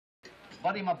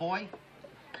Buddy, my boy,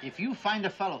 if you find the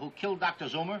fellow who killed Dr.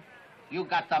 Zoomer, you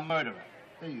got the murderer.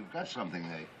 Hey, you've got something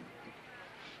there.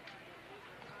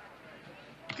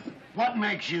 What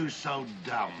makes you so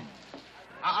dumb?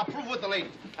 I'll prove with the lady.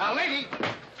 Lady!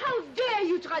 How dare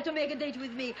you try to make a date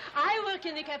with me? I work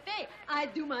in the cafe. I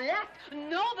do my act.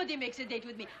 Nobody makes a date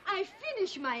with me. I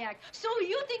finish my act. So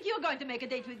you think you're going to make a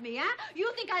date with me, huh?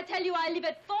 You think I tell you I live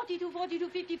at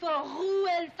 4254 Rue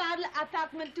El Fadl,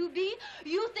 apartment 2B?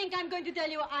 You think I'm going to tell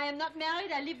you I am not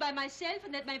married, I live by myself,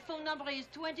 and that my phone number is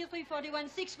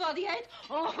 2341-648?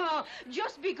 Oh,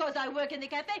 just because I work in the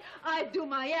cafe, I do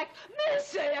my act. Mais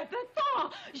c'est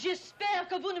important! J'espère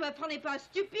que vous ne me prenez pas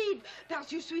stupide, parce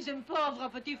que je suis une pauvre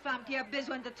petite femme qui a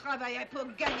besoin de travailler pour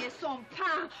gagner son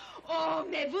pain. Oh,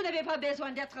 mais vous n'avez pas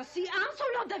besoin d'être si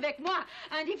insolente avec moi.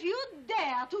 And if you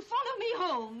dare to follow me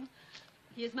home,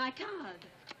 here's my card.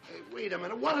 Hey, wait a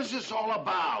minute. What is this all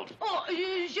about? Oh,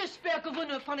 j'espère que vous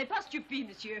ne me prenez pas stupide,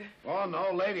 monsieur. Oh,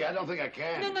 no, lady, I don't think I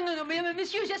can. Non, mais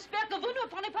monsieur, j'espère que vous ne me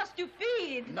prenez pas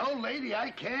stupide. No, lady,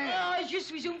 I can't. Oh, je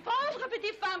suis une pauvre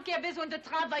petite femme qui a besoin de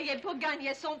travailler pour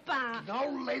gagner son pain.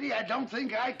 No, lady, I don't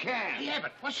think I can. Hey,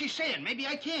 Abbott, what's she saying? Maybe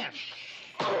I can.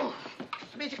 Oh.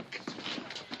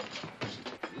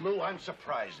 Lou, I'm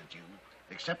surprised at you.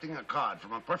 Accepting a card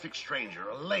from a perfect stranger,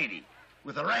 a lady,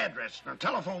 with her address and her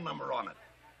telephone number on it.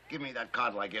 Give me that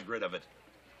card till I get rid of it.